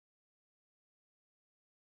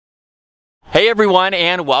Hey everyone,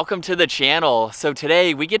 and welcome to the channel. So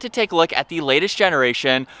today we get to take a look at the latest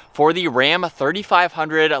generation for the Ram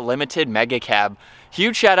 3500 Limited MegaCab.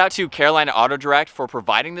 Huge shout out to Carolina Auto Direct for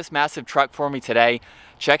providing this massive truck for me today.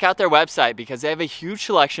 Check out their website because they have a huge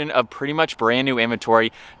selection of pretty much brand new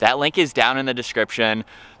inventory. That link is down in the description.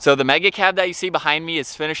 So the MegaCab that you see behind me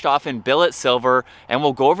is finished off in billet silver, and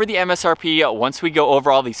we'll go over the MSRP once we go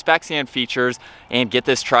over all the specs and features and get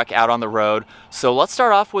this truck out on the road. So let's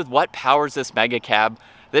start off with what powers this MegaCab.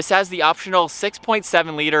 This has the optional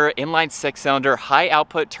 6.7 liter inline 6-cylinder high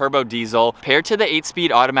output turbo diesel paired to the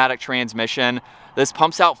 8-speed automatic transmission. This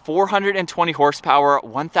pumps out 420 horsepower,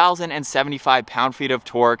 1,075 pound-feet of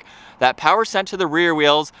torque. That power sent to the rear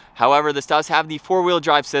wheels. However, this does have the 4-wheel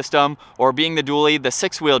drive system, or being the dually, the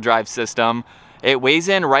 6-wheel drive system. It weighs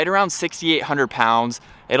in right around 6,800 pounds.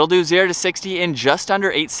 It'll do 0 to 60 in just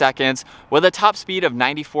under 8 seconds with a top speed of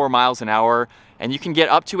 94 miles an hour. And you can get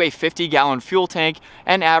up to a 50-gallon fuel tank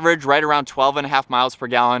and average right around 12.5 miles per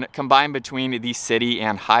gallon combined between the city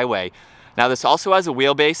and highway. Now this also has a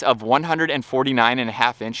wheelbase of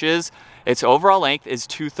 149.5 inches. Its overall length is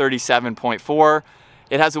 237.4.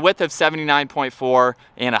 It has a width of 79.4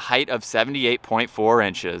 and a height of 78.4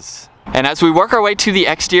 inches. And as we work our way to the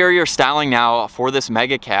exterior styling now for this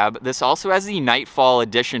MegaCab, this also has the Nightfall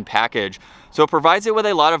Edition package. So it provides it with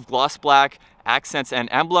a lot of gloss black accents and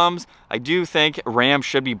emblems. I do think Ram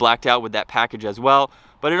should be blacked out with that package as well,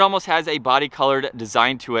 but it almost has a body colored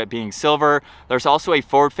design to it being silver. There's also a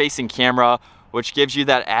forward facing camera, which gives you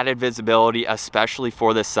that added visibility, especially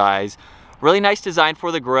for this size. Really nice design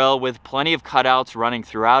for the grille with plenty of cutouts running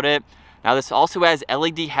throughout it. Now this also has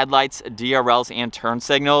LED headlights, DRLs, and turn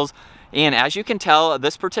signals. And as you can tell,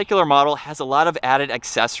 this particular model has a lot of added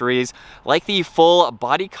accessories, like the full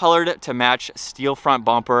body colored to match steel front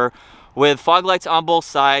bumper with fog lights on both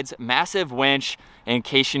sides, massive winch in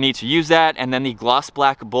case you need to use that, and then the gloss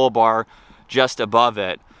black bull bar just above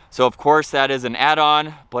it. So of course that is an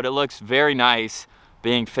add-on, but it looks very nice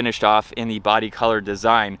being finished off in the body color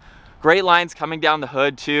design. Great lines coming down the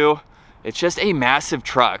hood too. It's just a massive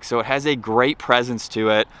truck, so it has a great presence to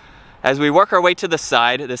it. As we work our way to the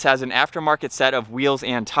side, this has an aftermarket set of wheels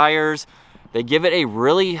and tires. They give it a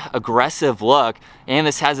really aggressive look, and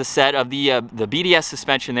this has a set of the BDS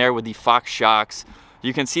suspension there with the Fox shocks.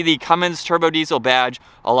 You can see the Cummins turbo diesel badge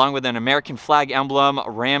along with an American flag emblem.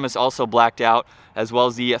 Ram is also blacked out, as well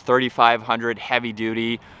as the 3500 heavy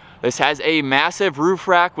duty. This has a massive roof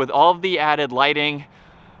rack with all of the added lighting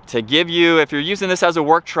to give you, if you're using this as a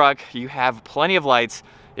work truck, you have plenty of lights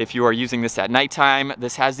if you are using this at nighttime.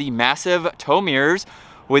 This has the massive tow mirrors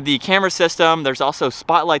with the camera system. There's also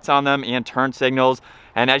spotlights on them and turn signals.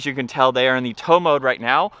 And as you can tell, they are in the tow mode right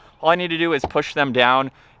now. All I need to do is push them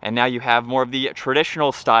down, and now you have more of the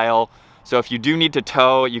traditional style. So if you do need to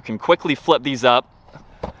tow, you can quickly flip these up,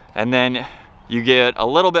 and then you get a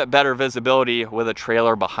little bit better visibility with a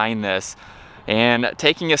trailer behind this. And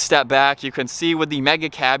taking a step back, you can see with the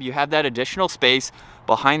MegaCab, you have that additional space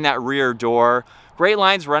behind that rear door. Great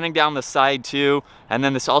lines running down the side too. And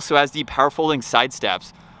then this also has the power folding side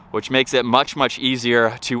steps, which makes it much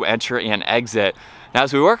easier to enter and exit. Now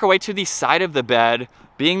as we work our way to the side of the bed,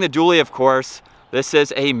 being the dually of course, this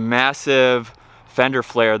is a massive fender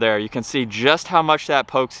flare there. You can see just how much that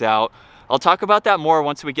pokes out. I'll talk about that more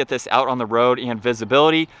once we get this out on the road and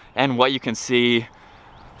visibility and what you can see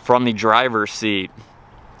from the driver's seat.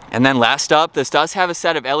 And then last up, this does have a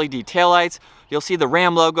set of LED taillights. You'll see the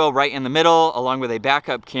Ram logo right in the middle, along with a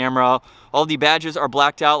backup camera. All the badges are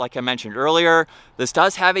blacked out, like I mentioned earlier. This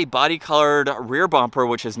does have a body-colored rear bumper,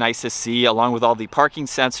 which is nice to see, along with all the parking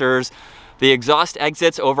sensors. The exhaust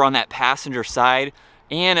exits over on that passenger side,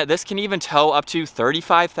 and this can even tow up to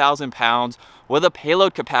 35,000 pounds with a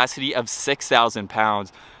payload capacity of 6,000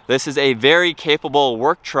 pounds. This is a very capable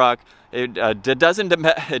work truck. It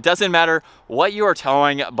doesn't matter what you are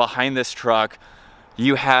towing behind this truck.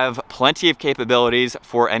 You have plenty of capabilities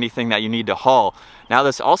for anything that you need to haul. Now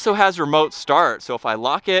this also has remote start, so if I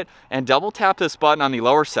lock it and double tap this button on the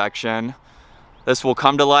lower section, this will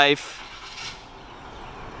come to life,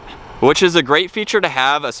 which is a great feature to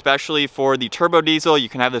have, especially for the turbo diesel. You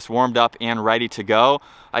can have this warmed up and ready to go.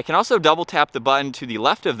 I can also double tap the button to the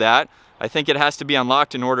left of that. I think it has to be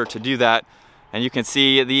unlocked in order to do that. And you can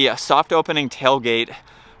see the soft opening tailgate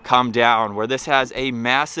come down, where this has a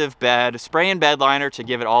massive bed, spray and bed liner to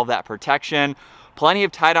give it all of that protection. Plenty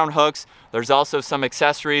of tie down hooks. There's also some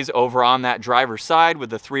accessories over on that driver's side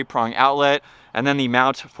with the 3-prong outlet, and then the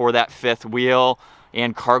mount for that 5th wheel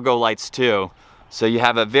and cargo lights too. So you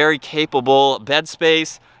have a very capable bed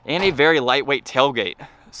space and a very lightweight tailgate.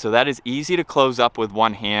 So that is easy to close up with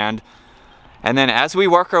one hand. And then as we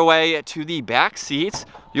work our way to the back seats,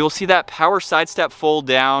 you'll see that power side step fold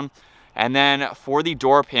down. And then for the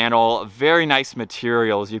door panel, very nice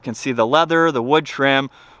materials. You can see the leather, the wood trim,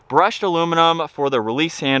 brushed aluminum for the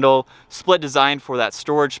release handle, split design for that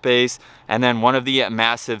storage space, and then one of the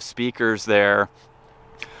massive speakers there.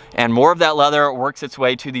 And more of that leather works its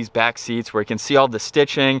way to these back seats where you can see all the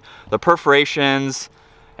stitching, the perforations,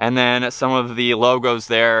 and then some of the logos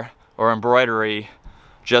there or embroidery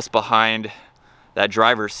just behind that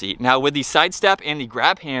driver's seat. Now with the side step and the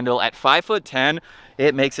grab handle at 5'10",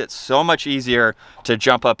 it makes it so much easier to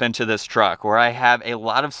jump up into this truck where I have a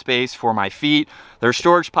lot of space for my feet. There's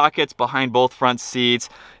storage pockets behind both front seats.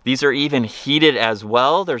 These are even heated as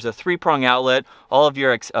well. There's a 3-prong outlet, all of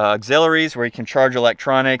your auxiliaries where you can charge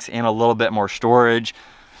electronics, and a little bit more storage.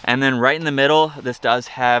 And then right in the middle, this does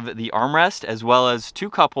have the armrest as well as 2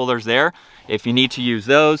 cup holders there if you need to use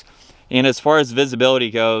those. And as far as visibility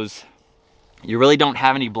goes, you really don't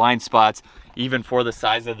have any blind spots even for the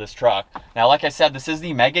size of this truck. Now, like I said, this is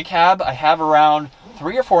the MegaCab. I have around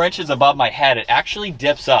 3 or 4 inches above my head. It actually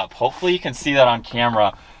dips up. Hopefully you can see that on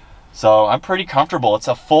camera. So I'm pretty comfortable. It's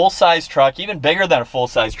a full-size truck, even bigger than a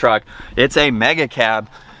full-size truck. It's a MegaCab.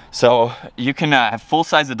 So you can have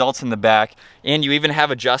full-size adults in the back, and you even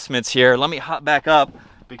have adjustments here. Let me hop back up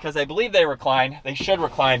because I believe they recline. They should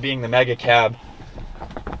recline, being the MegaCab.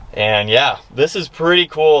 And yeah, this is pretty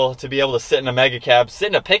cool to be able to sit in a MegaCab, sit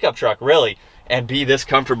in a pickup truck really, and be this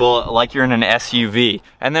comfortable like you're in an SUV.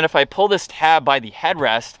 And then if I pull this tab by the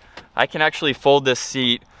headrest, I can actually fold this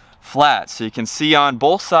seat flat. So you can see on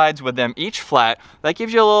both sides with them each flat. That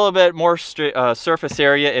gives you a little bit more surface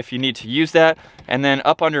area if you need to use that. And then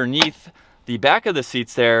up underneath the back of the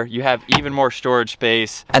seats there, you have even more storage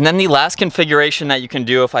space. And then the last configuration that you can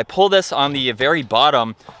do, if I pull this on the very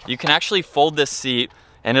bottom, you can actually fold this seat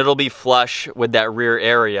and it'll be flush with that rear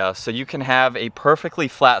area. So you can have a perfectly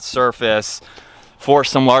flat surface for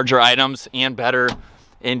some larger items and better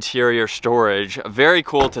interior storage. Very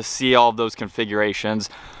cool to see all of those configurations.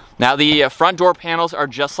 Now the front door panels are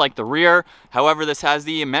just like the rear. However, this has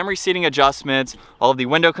the memory seating adjustments, all of the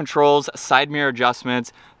window controls, side mirror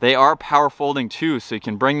adjustments. They are power folding too, so you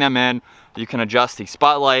can bring them in. You can adjust the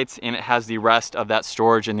spotlights, and it has the rest of that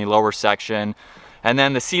storage in the lower section. And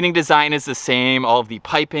then the seating design is the same, all of the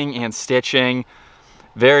piping and stitching.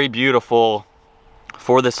 Very beautiful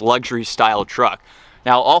for this luxury style truck.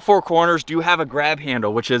 Now all 4 corners do have a grab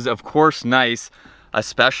handle, which is of course nice,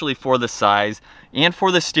 especially for the size. And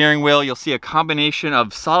for the steering wheel, you'll see a combination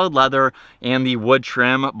of solid leather and the wood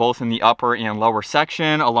trim, both in the upper and lower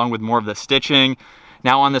section, along with more of the stitching.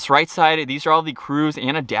 Now on this right side, these are all the cruise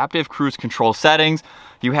and adaptive cruise control settings.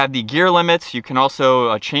 You have the gear limits. You can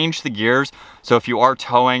also change the gears. So if you are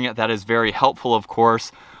towing, that is very helpful, of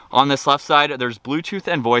course. On this left side, there's Bluetooth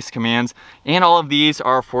and voice commands, and all of these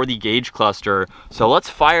are for the gauge cluster. So let's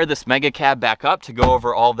fire this MegaCab back up to go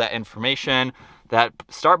over all of that information. That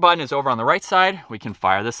start button is over on the right side. We can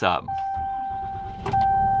fire this up.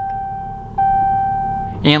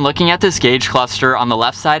 And looking at this gauge cluster, on the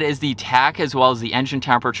left side is the tach as well as the engine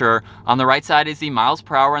temperature. On the right side is the miles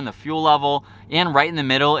per hour and the fuel level. And right in the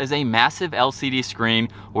middle is a massive LCD screen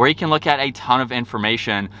where you can look at a ton of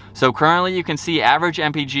information. So currently you can see average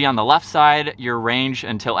MPG on the left side, your range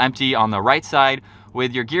until empty on the right side,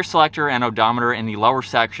 with your gear selector and odometer in the lower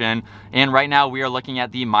section. And right now we are looking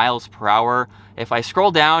at the miles per hour. If I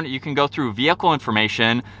scroll down, you can go through vehicle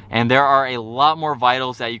information, and there are a lot more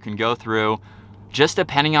vitals that you can go through. Just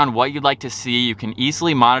depending on what you'd like to see, you can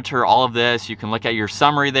easily monitor all of this. You can look at your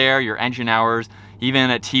summary there, your engine hours, even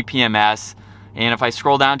at TPMS. And if I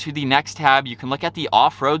scroll down to the next tab, you can look at the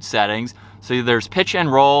off-road settings. So there's pitch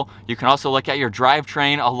and roll. You can also look at your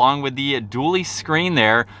drivetrain along with the dually screen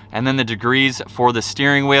there, and then the degrees for the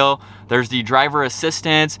steering wheel. There's the driver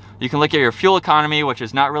assistance. You can look at your fuel economy, which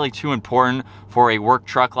is not really too important for a work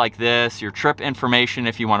truck like this. Your trip information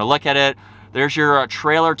if you want to look at it. There's your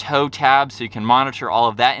trailer tow tab, so you can monitor all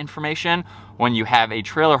of that information when you have a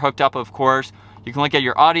trailer hooked up, of course. You can look at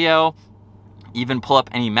your audio, even pull up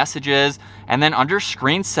any messages. And then under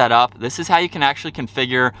screen setup, this is how you can actually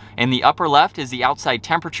configure. In the upper left is the outside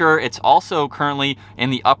temperature. It's also currently in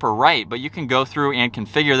the upper right, but you can go through and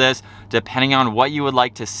configure this depending on what you would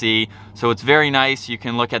like to see. So it's very nice. You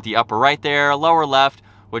can look at the upper right there, lower left,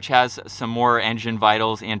 which has some more engine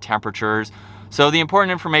vitals and temperatures. So the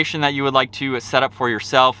important information that you would like to set up for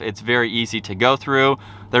yourself, it's very easy to go through.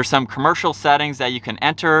 There's some commercial settings that you can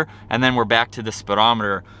enter, and then we're back to the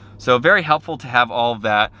speedometer. So very helpful to have all of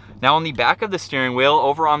that. Now on the back of the steering wheel,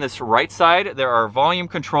 over on this right side, there are volume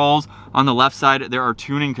controls. On the left side, there are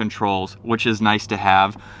tuning controls, which is nice to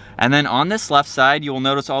have. And then on this left side, you will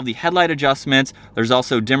notice all the headlight adjustments. There's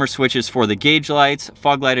also dimmer switches for the gauge lights,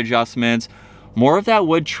 fog light adjustments, more of that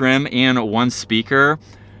wood trim, and one speaker.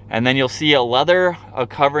 And then you'll see a leather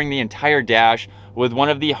covering the entire dash with one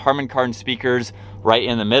of the Harman Kardon speakers right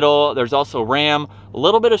in the middle. There's also RAM, a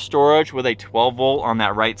little bit of storage with a 12 volt on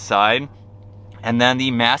that right side. And then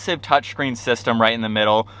the massive touchscreen system right in the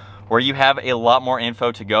middle, where you have a lot more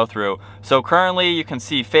info to go through. So currently you can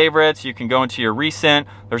see favorites, you can go into your recent,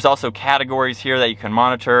 there's also categories here that you can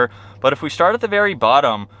monitor. But if we start at the very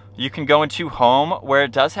bottom, you can go into home, where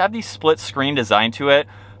it does have the split screen design to it.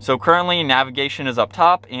 So currently navigation is up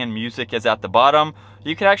top and music is at the bottom.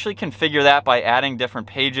 You can actually configure that by adding different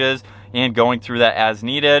pages and going through that as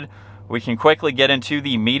needed. We can quickly get into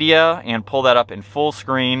the media and pull that up in full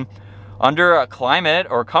screen. Under climate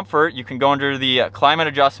or comfort, you can go under the climate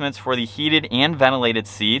adjustments for the heated and ventilated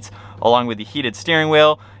seats, along with the heated steering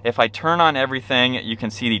wheel. If I turn on everything, you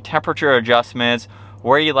can see the temperature adjustments,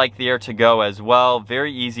 where you like the air to go as well.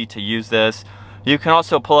 Very easy to use this. You can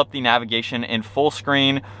also pull up the navigation in full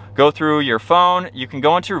screen, go through your phone. You can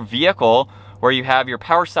go into vehicle, where you have your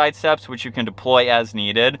power side steps, which you can deploy as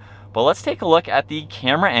needed. But let's take a look at the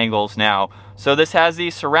camera angles now. So this has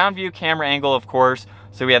the surround view camera angle, of course.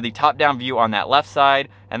 So we have the top-down view on that left side,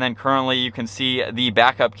 and then currently you can see the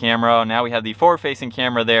backup camera. Now we have the forward-facing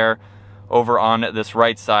camera there over on this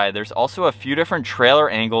right side. There's also a few different trailer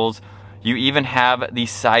angles. You even have the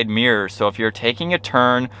side mirrors. So if you're taking a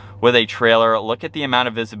turn with a trailer, look at the amount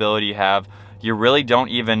of visibility you have. You really don't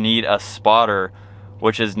even need a spotter,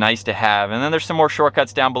 which is nice to have. And then there's some more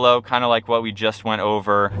shortcuts down below, kind of like what we just went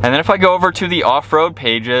over. And then if I go over to the off-road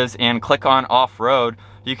pages and click on off-road,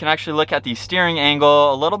 you can actually look at the steering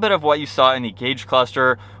angle, a little bit of what you saw in the gauge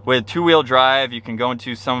cluster. With two-wheel drive, you can go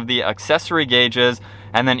into some of the accessory gauges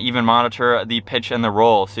and then even monitor the pitch and the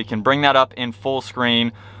roll. So you can bring that up in full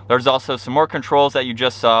screen. There's also some more controls that you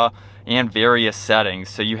just saw and various settings.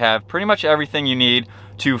 So you have pretty much everything you need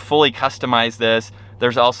to fully customize this.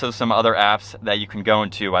 There's also some other apps that you can go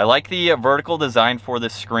into. I like the vertical design for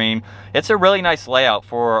this screen. It's a really nice layout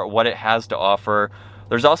for what it has to offer.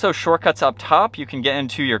 There's also shortcuts up top. You can get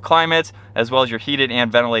into your climates as well as your heated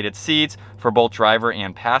and ventilated seats for both driver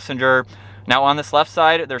and passenger. Now on this left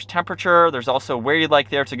side, there's temperature. There's also where you'd like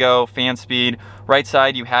the air to go, fan speed. Right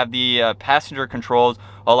side, you have the passenger controls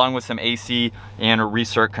along with some AC and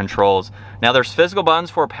recirc controls. Now there's physical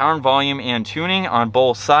buttons for power and volume and tuning on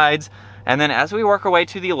both sides. And then as we work our way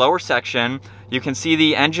to the lower section, you can see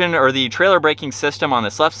the engine or the trailer braking system on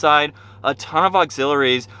this left side, a ton of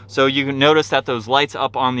auxiliaries. So you can notice that those lights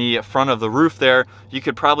up on the front of the roof there, you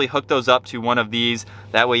could probably hook those up to one of these.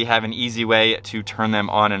 That way you have an easy way to turn them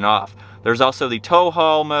on and off. There's also the tow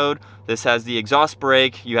haul mode. This has the exhaust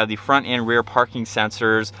brake. You have the front and rear parking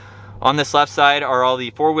sensors. On this left side are all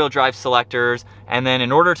the four-wheel drive selectors. And then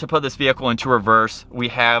in order to put this vehicle into reverse, we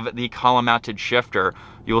have the column mounted shifter.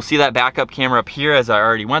 You will see that backup camera up here, as I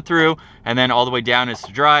already went through, and then all the way down is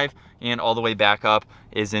to drive, and all the way back up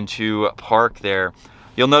is into park there.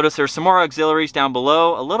 You'll notice there's some more auxiliaries down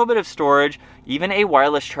below, a little bit of storage, even a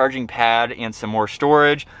wireless charging pad and some more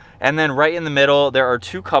storage. And then right in the middle, there are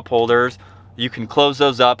two cup holders. You can close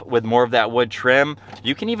those up with more of that wood trim.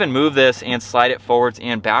 You can even move this and slide it forwards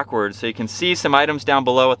and backwards. So you can see some items down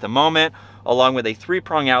below at the moment, along with a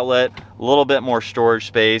 3-prong outlet, a little bit more storage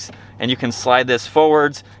space, and you can slide this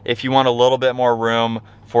forwards if you want a little bit more room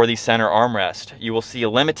for the center armrest. You will see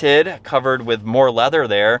Limited covered with more leather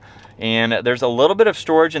there, and there's a little bit of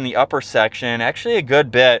storage in the upper section, actually a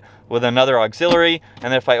good bit, with another auxiliary. And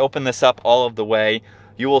then if I open this up all of the way,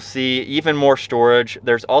 you will see even more storage.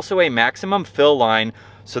 There's also a maximum fill line.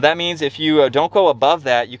 So that means if you don't go above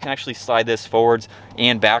that, you can actually slide this forwards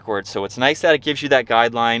and backwards. So it's nice that it gives you that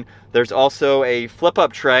guideline. There's also a flip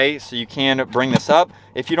up tray, so you can bring this up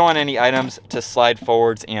if you don't want any items to slide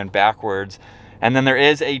forwards and backwards. And then there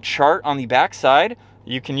is a chart on the back side.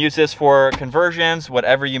 You can use this for conversions,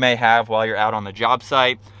 whatever you may have while you're out on the job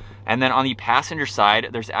site. And then on the passenger side,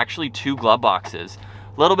 there's actually 2 glove boxes.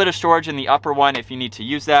 A little bit of storage in the upper one if you need to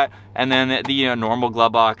use that. And then the normal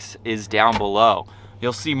glove box is down below.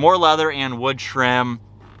 You'll see more leather and wood trim.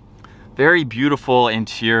 Very beautiful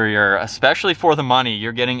interior, especially for the money.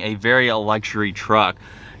 You're getting a very luxury truck.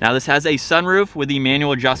 Now this has a sunroof with the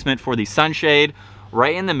manual adjustment for the sunshade.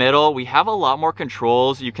 Right in the middle, we have a lot more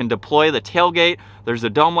controls. You can deploy the tailgate. There's the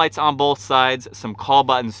dome lights on both sides, some call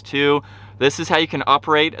buttons too. This is how you can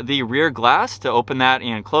operate the rear glass to open that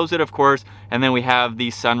and close it, of course. And then we have the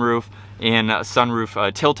sunroof and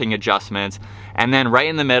sunroof tilting adjustments. And then right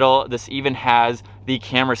in the middle, this even has the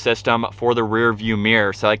camera system for the rear view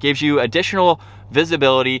mirror. So it gives you additional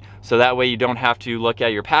visibility, so that way you don't have to look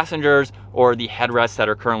at your passengers or the headrests that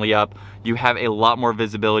are currently up. You have a lot more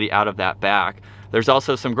visibility out of that back. There's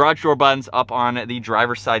also some garage door buttons up on the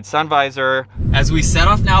driver's side sun visor. As we set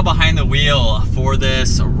off now behind the wheel for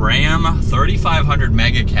this Ram 3500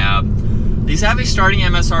 MegaCab, these have a starting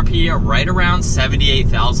MSRP right around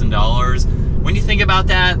 $78,000. When you think about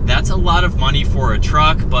that, that's a lot of money for a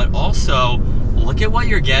truck, but also look at what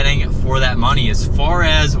you're getting for that money as far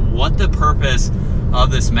as what the purpose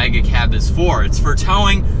of this MegaCab is for. It's for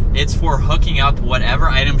towing, it's for hooking up whatever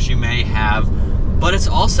items you may have, but it's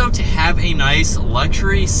also to have a nice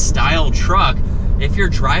luxury style truck. If you're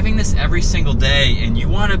driving this every single day and you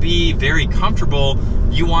want to be very comfortable,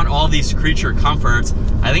 you want all these creature comforts,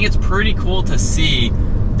 I think it's pretty cool to see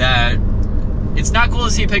that. It's not cool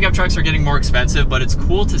to see pickup trucks are getting more expensive, but it's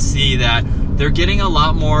cool to see that they're getting a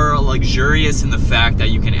lot more luxurious in the fact that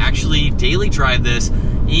you can actually daily drive this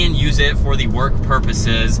and use it for the work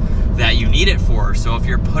purposes that you need it for. So if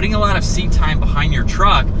you're putting a lot of seat time behind your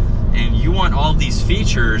truck and you want all these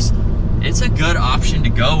features, it's a good option to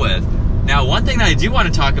go with. Now, one thing that I do want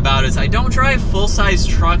to talk about is I don't drive full-size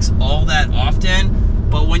trucks all that often,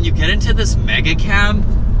 but when you get into this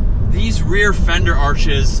MegaCab, these rear fender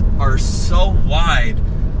arches are so wide.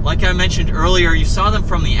 Like I mentioned earlier, you saw them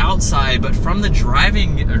from the outside, but from the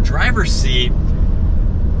driver's seat,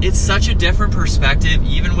 it's such a different perspective,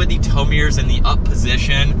 even with the tow mirrors in the up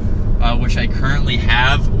position, which I currently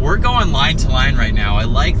have. We're going line to line right now. I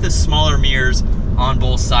like the smaller mirrors on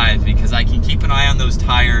both sides because I can keep an eye on those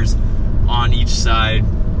tires on each side.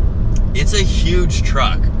 It's a huge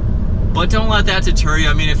truck, but don't let that deter you.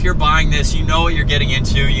 I mean, if you're buying this, you know what you're getting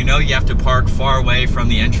into. You know you have to park far away from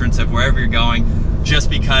the entrance of wherever you're going, just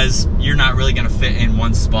because you're not really going to fit in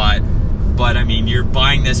one spot. But I mean, you're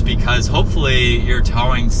buying this because hopefully you're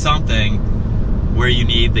towing something where you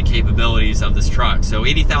need the capabilities of this truck. So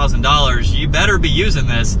 $80,000, you better be using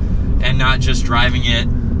this and not just driving it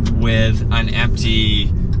with an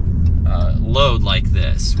empty load like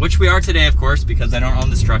this, which we are today, of course, because I don't own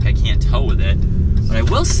this truck. I can't tow with it. But I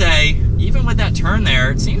will say, even with that turn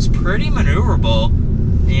there, it seems pretty maneuverable.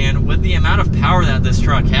 And with the amount of power that this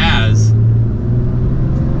truck has,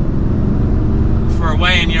 for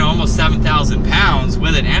weighing, you know, almost 7,000 pounds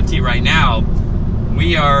with it empty right now,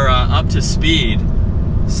 we are up to speed.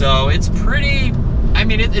 So it's pretty, I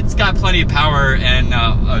mean, it's got plenty of power and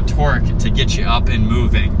a torque to get you up and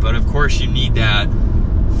moving. But of course you need that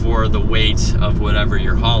for the weight of whatever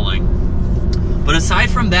you're hauling. But aside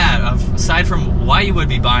from that, aside from why you would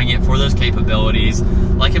be buying it for those capabilities,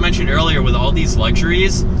 like I mentioned earlier, with all these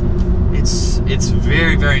luxuries, it's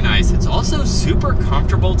very, very nice. It's also super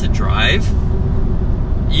comfortable to drive,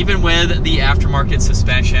 even with the aftermarket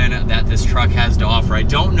suspension that this truck has to offer. I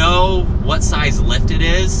don't know what size lift it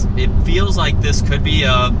is. It feels like this could be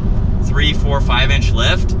a 3, 4, 5-inch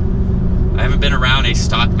lift. I haven't been around a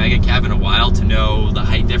stock MegaCab in a while to know the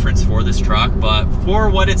height difference for this truck, but for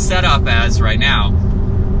what it's set up as right now,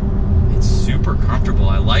 it's super comfortable.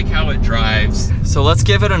 I like how it drives. So let's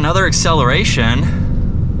give it another acceleration.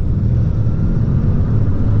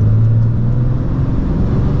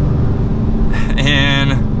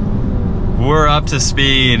 And we're up to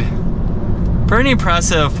speed. Pretty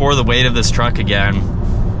impressive for the weight of this truck again.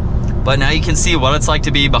 But now you can see what it's like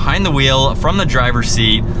to be behind the wheel from the driver's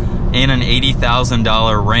seat in an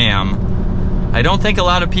 $80,000 Ram. I don't think a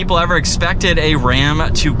lot of people ever expected a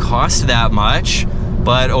Ram to cost that much,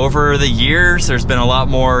 but over the years there's been a lot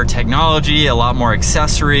more technology, a lot more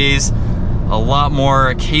accessories, a lot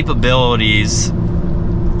more capabilities,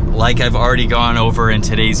 like I've already gone over in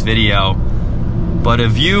today's video. But a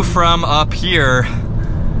view from up here,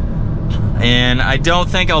 and I don't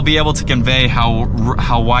think I'll be able to convey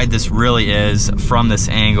how wide this really is from this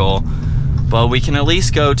angle, but we can at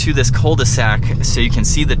least go to this cul-de-sac so you can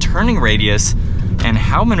see the turning radius and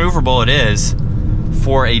how maneuverable it is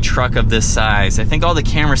for a truck of this size. I think all the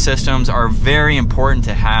camera systems are very important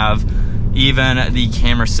to have, even the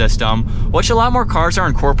camera system, which a lot more cars are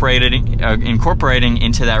incorporating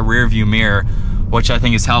into that rear view mirror, which I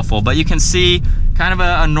think is helpful. But you can see kind of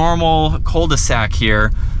a normal cul-de-sac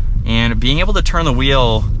here, and being able to turn the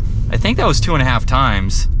wheel, I think that was 2.5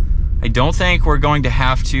 times. I don't think we're going to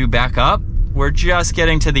have to back up. We're just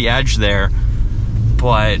getting to the edge there,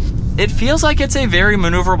 but it feels like it's a very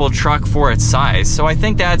maneuverable truck for its size. So I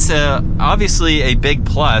think that's obviously a big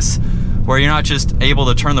plus, where you're not just able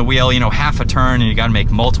to turn the wheel, you know, half a turn and you got to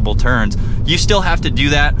make multiple turns. You still have to do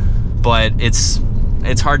that, but it's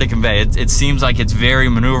hard to convey. It seems like it's very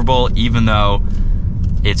maneuverable, even though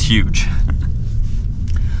it's huge.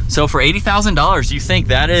 So for $80,000, you think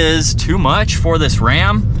that is too much for this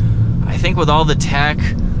Ram? I think with all the tech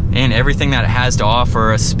and everything that it has to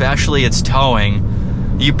offer, especially its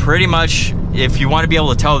towing, you pretty much, if you want to be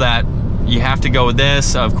able to tow that, you have to go with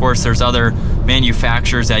this. Of course, there's other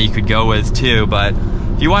manufacturers that you could go with too, but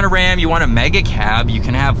if you want a Ram, you want a mega cab, you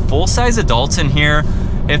can have full-size adults in here.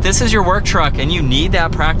 If this is your work truck and you need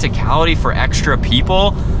that practicality for extra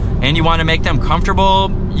people and you want to make them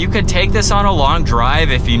comfortable, you could take this on a long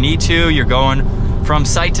drive if you need to. You're going from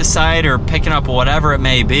site to site or picking up whatever it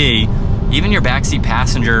may be. Even your backseat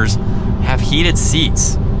passengers have heated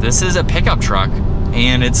seats. This is a pickup truck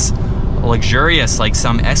and it's luxurious like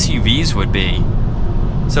some SUVs would be.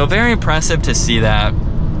 So very impressive to see that.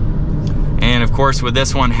 And of course, with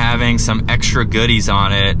this one having some extra goodies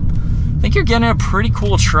on it, I think you're getting a pretty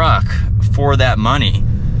cool truck for that money.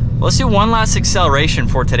 Let's do one last acceleration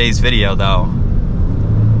for today's video though.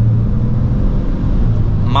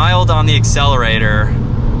 Mild on the accelerator.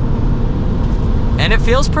 And it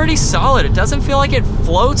feels pretty solid. It doesn't feel like it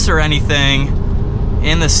floats or anything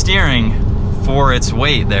in the steering for its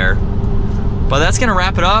weight there. But that's gonna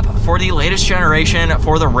wrap it up for the latest generation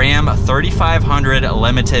for the Ram 3500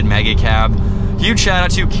 Limited MegaCab. Huge shout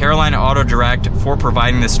out to Carolina Auto Direct for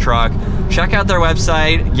providing this truck. Check out their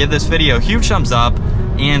website, give this video a huge thumbs up,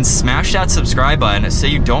 and smash that subscribe button so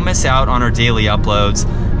you don't miss out on our daily uploads.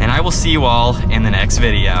 And I will see you all in the next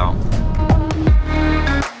video.